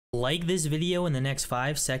Like this video in the next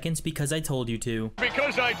 5 seconds because I told you to.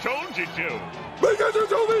 Because I told you to. Because you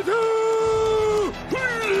told me to!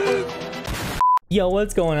 Yo,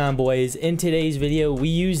 what's going on, boys? In today's video, we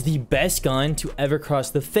use the best gun to ever cross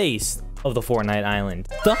the face of the Fortnite island,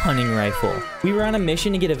 the hunting rifle. We were on a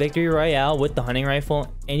mission to get a victory royale with the hunting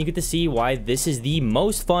rifle, and you get to see why this is the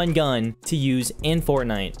most fun gun to use in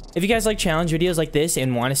Fortnite. If you guys like challenge videos like this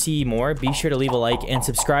and want to see more, be sure to leave a like and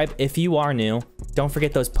subscribe if you are new. Don't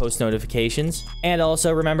forget those post notifications. And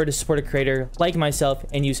also remember to support a creator like myself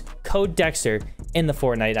and use code Dexter in the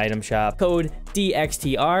Fortnite item shop. Code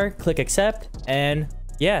DXTR, click accept, and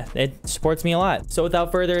yeah, it supports me a lot. So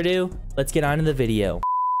without further ado, let's get on to the video.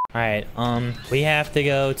 All right, we have to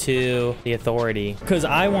go to the authority because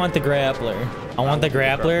I want the grappler. I want the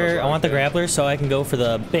grappler so I can go for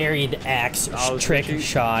the buried axe trick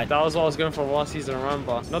shot. That was what I was going for last season,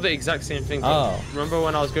 remember? Not the exact same thing. Oh. Remember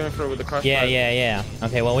when I was going for it with the crush pad? Yeah.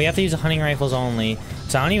 Okay, well, we have to use the hunting rifles only.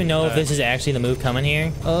 So I don't even know if this is actually the move coming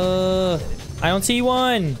here. I don't see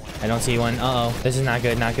one. Uh-oh. This is not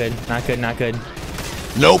good, not good.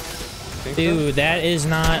 Nope. Dude, that is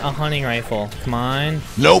not a hunting rifle. Come on.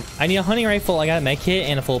 Nope. I need a hunting rifle. I got a med kit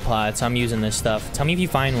and a full pod, so I'm using this stuff. Tell me if you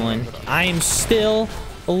find one. I am still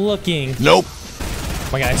looking. Nope. Oh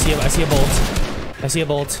my god, I see a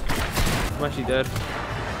bolt. I'm actually dead.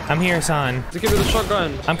 I'm here, son. Just give me the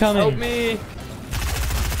shotgun. I'm coming. Help me.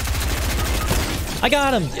 I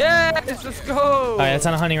got him. Yes, let's go. All right, that's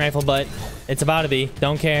not a hunting rifle, but it's about to be.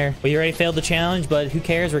 Don't care. We already failed the challenge, but who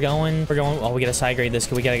cares? We're going. Oh, we gotta side grade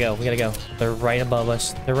this. We gotta go. They're right above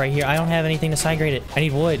us. They're right here. I don't have anything to side grade it. I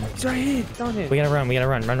need wood. He's right here. Down here. We gotta run.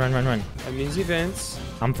 Run. That means events.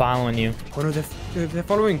 I'm following you. Oh no, they're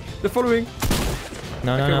following.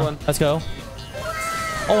 No. Let's go.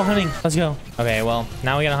 Oh, hunting. Let's go. Okay, well,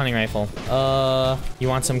 now we got a hunting rifle. You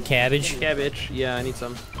want some cabbage? Cabbage. Yeah, I need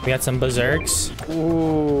some. We got some berserks.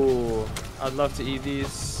 Ooh, I'd love to eat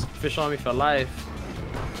these. Fish on me for life.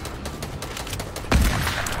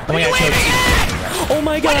 Oh my god, oh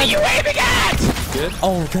my god! What are you aiming at? Good?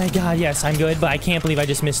 Oh, thank god, yes, I'm good, but I can't believe I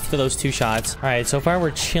just missed for those 2 shots. All right, so far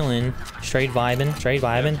we're chilling. Straight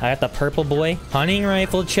vibing. I got the purple boy. Hunting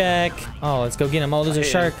rifle check. Oh, let's go get him. Oh, there's a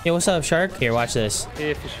shark. Hey, what's up, shark? Here, watch this.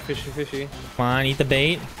 Hey, fishy. Come on, eat the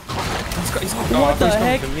bait. What the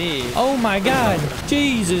heck? Me. Oh my god.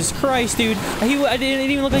 Jesus Christ, dude. I didn't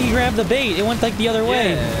even look like he grabbed the bait. It went like the other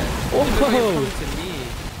way. Whoa.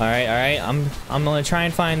 All right. I'm gonna try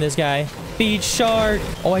and find this guy. Beach shark.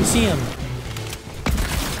 Oh, I see him.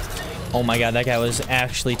 Oh my god, that guy was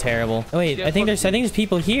actually terrible. Oh wait, I think there's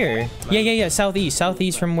people here. Yeah,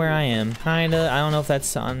 southeast from where I am. Kinda. I don't know if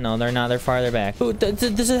that's on. No, they're not. They're farther back. Ooh,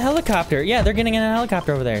 there's a helicopter. Yeah, they're getting in a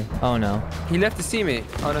helicopter over there. Oh no. He left to see me.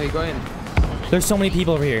 Oh no, he got in. There's so many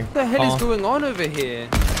people over here. What the hell is going on over here?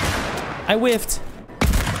 I whiffed.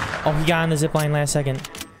 Oh, he got on the zipline last second.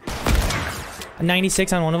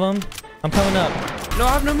 96 on one of them. I'm coming up. No, I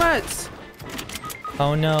have no mats.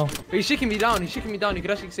 Oh no. He's shaking me down. You could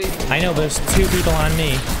actually save me. I know, but there's 2 people on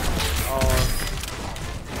me.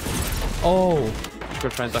 Oh.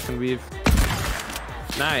 Good friends, I can weave.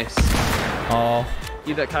 Nice. Oh.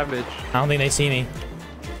 Eat that cabbage. I don't think they see me.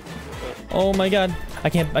 Oh my god. I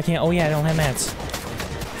can't. Oh yeah, I don't have mats.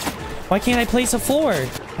 Why can't I place a floor?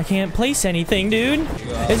 I can't place anything, dude.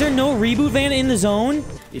 Is there no reboot van in the zone?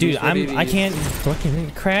 Dude, I can't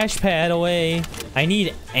fucking crash pad away. I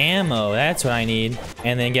need ammo. That's what I need.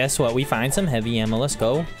 And then guess what? We find some heavy ammo. Let's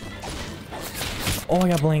go. Oh, I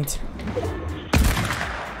got blinked.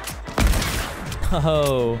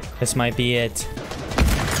 Oh, this might be it.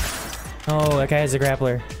 Oh, that guy has a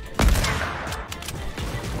grappler.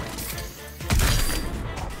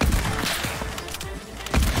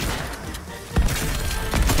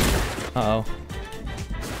 Uh-oh.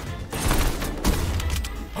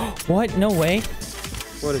 What? No way.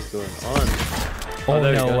 What is going on? Oh,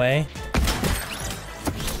 no way.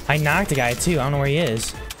 I knocked a guy too. I don't know where he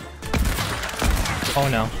is. Oh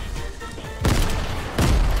no.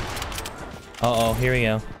 Uh-oh, here we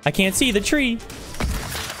go. I can't see the tree.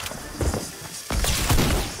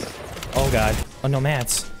 Oh god. Oh, no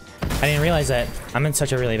mats. I didn't realize that. I'm in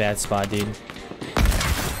such a really bad spot, dude.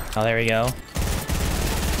 Oh, there we go.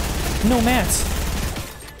 No mats.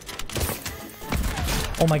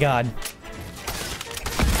 Oh my god.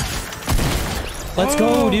 Let's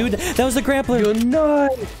go, dude. That was the grappler. You're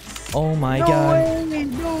nuts. Oh my god.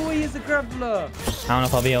 No way is a grappler. I don't know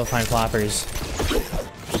if I'll be able to find floppers.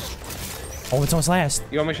 Oh, it's almost last.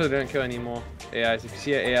 You gotta make sure they don't kill anymore. AIs. If you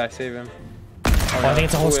see an AI, save him. Oh, I think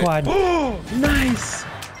it's a whole squad. Oh, nice.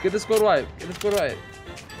 Get the squad wipe.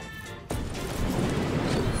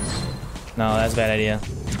 No, that's a bad idea.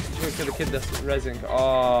 Look at the kid that's rezzing.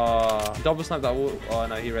 Oh, double snap that wall. Oh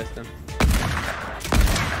no, he rezzed him.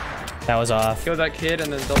 That was off. Kill that kid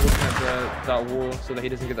and then double snap that wall so that he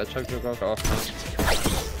doesn't get that chug jug off. No.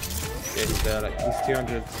 Yeah, he's there. Like he's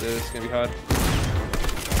 200, so it's gonna be hard.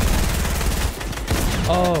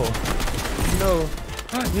 Oh. No.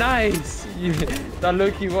 Nice! That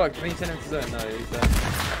low-key worked. When you send him to zone, no, he's there.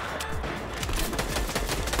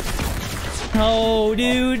 Oh,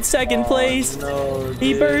 dude, second place. No,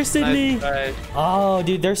 he bursted me. Try. Oh,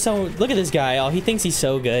 dude, they're so. Look at this guy. Oh, he thinks he's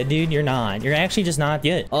so good, dude. You're not. You're actually just not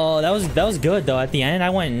yet. Oh, that was good though. At the end, I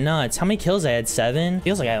went nuts. How many kills I had? 7.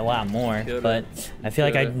 Feels like I had a lot more, but I feel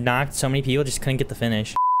like I knocked so many people, just couldn't get the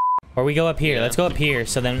finish. Or we go up here. Yeah. Let's go up here,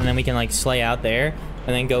 so then we can like slay out there,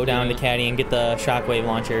 and then go down to Caddy and get the shockwave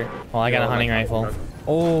launcher. Well, I got a hunting rifle.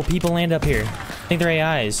 Oh, people land up here. I think they're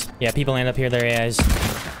AIs. Yeah, people land up here. They're AIs.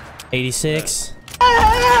 86.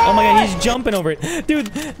 Oh my god, he's jumping over it. Dude,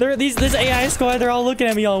 this AI squad, they're all looking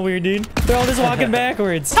at me all weird, dude. They're all just walking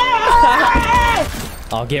backwards.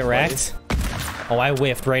 I'll get wrecked. Oh, I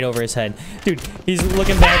whiffed right over his head. Dude, he's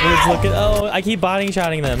looking backwards, oh, I keep body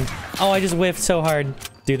shotting them. Oh, I just whiffed so hard.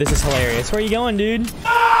 Dude, this is hilarious. Where are you going, dude?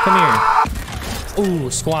 Come here.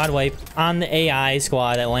 Ooh, squad wipe on the AI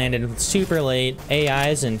squad that landed super late.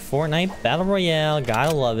 AIs in Fortnite Battle Royale.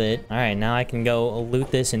 Gotta love it. All right, now I can go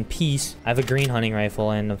loot this in peace. I have a green hunting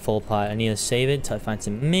rifle and a full pot. I need to save it till I find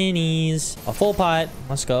some minis. A full pot.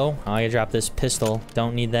 Let's go. Oh, I gotta drop this pistol.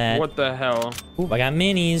 Don't need that. What the hell? Ooh, I got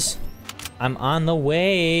minis. I'm on the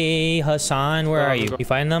way. Hassan, where are you? You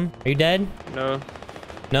fighting them? Are you dead? No.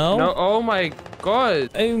 No? No. Oh my god.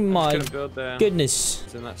 Oh my goodness.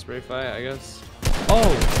 It's in that spray fight, I guess.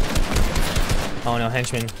 Oh. Oh no,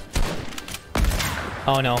 henchman.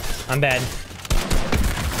 Oh no, I'm bad.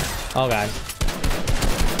 Oh god.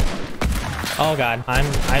 Oh god, I'm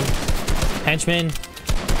henchman.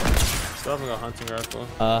 Still haven't got a hunting rifle.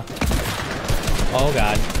 Oh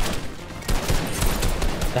god.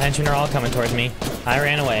 The henchmen are all coming towards me. I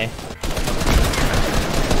ran away.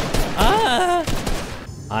 Ah!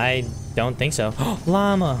 I don't think so.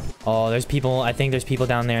 Llama. Oh, there's people. I think there's people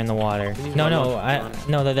down there in the water. No,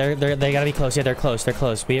 they gotta be close. Yeah, they're close. They're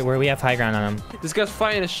close. We have high ground on them. This guy's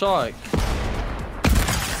fighting a shark.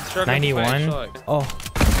 91. Oh.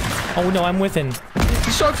 Oh no, I'm whiffing.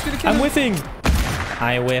 The shark's gonna kill him. I'm whiffing.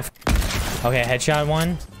 I whiffed. Okay, headshot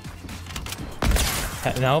one.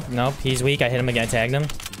 Nope. He's weak. I hit him again. Tagged him.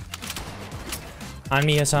 On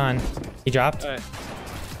me, Hassan. He dropped. All right.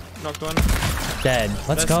 Knocked one. Dead.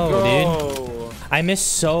 Let's go, dude. I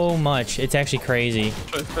missed so much. It's actually crazy.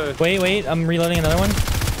 Wait. I'm reloading another one.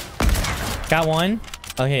 Got one.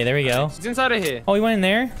 Okay, there we go. He's inside of here. Oh, he went in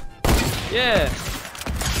there? Yeah.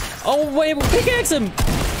 Oh, wait. Pickaxe him.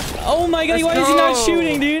 Oh my god. Why is he not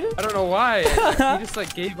shooting, dude? I don't know why. He just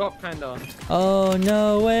like gave up kind of. Oh,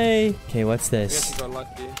 no way. Okay, what's this? I guess he got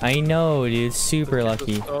lucky. I know, dude. Super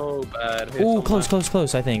lucky. So bad. Ooh,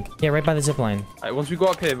 close, I think. Yeah, right by the zip line. Alright, once we go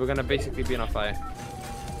up here, we're gonna basically be in a fight.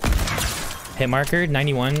 Hit marker,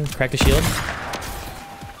 91. Crack the shield.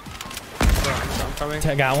 I'm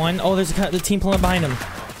coming. Got one. Oh, there's the team pulling up behind him.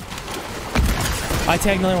 I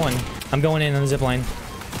tagged another one. I'm going in on the zip line.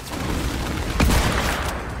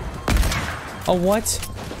 Oh, what?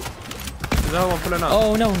 There's another one pulling up.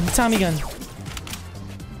 Oh, no. Tommy gun.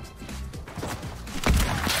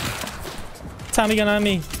 Tommy gun on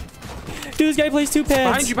me. Dude, this guy plays 2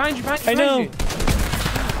 pads. Behind you. I know.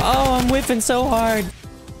 Oh, I'm whiffing so hard.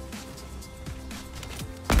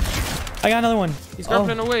 I got another one. He's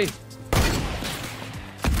grappling away.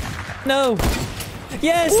 No.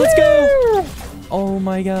 Yes, let's go. Oh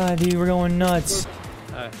my god, dude, we're going nuts.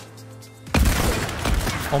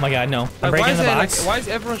 Oh my god, no. I'm breaking the box. Like, why is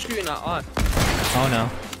everyone shooting at us? Oh no.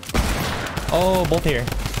 Oh, both here.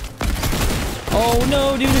 Oh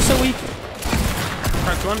no, dude, they're so weak.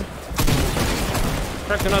 Cracked one.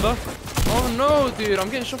 Cracked another. Oh no, dude, I'm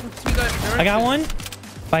getting shot from 2 directions. I got one.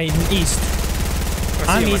 By east.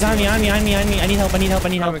 On me. I need help.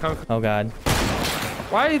 Coming. Oh god.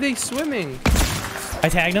 Why are they swimming? I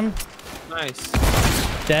tagged him. Nice.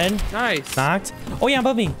 Dead. Nice. Knocked. Oh yeah,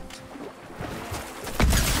 above me.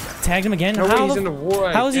 Tagged him again. No way, he's in the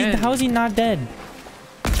water. How is he not dead?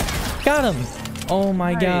 Got him. Oh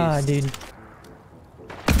my god, dude.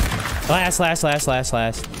 Last. Nice.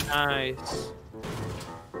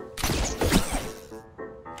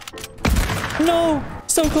 No,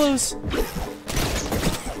 so close.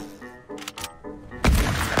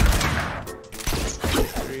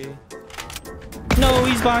 No,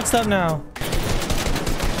 he's boxed up now.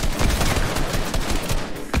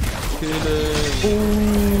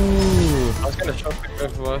 Ooh. I was gonna shot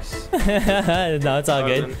both of us. No, it's all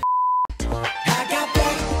good.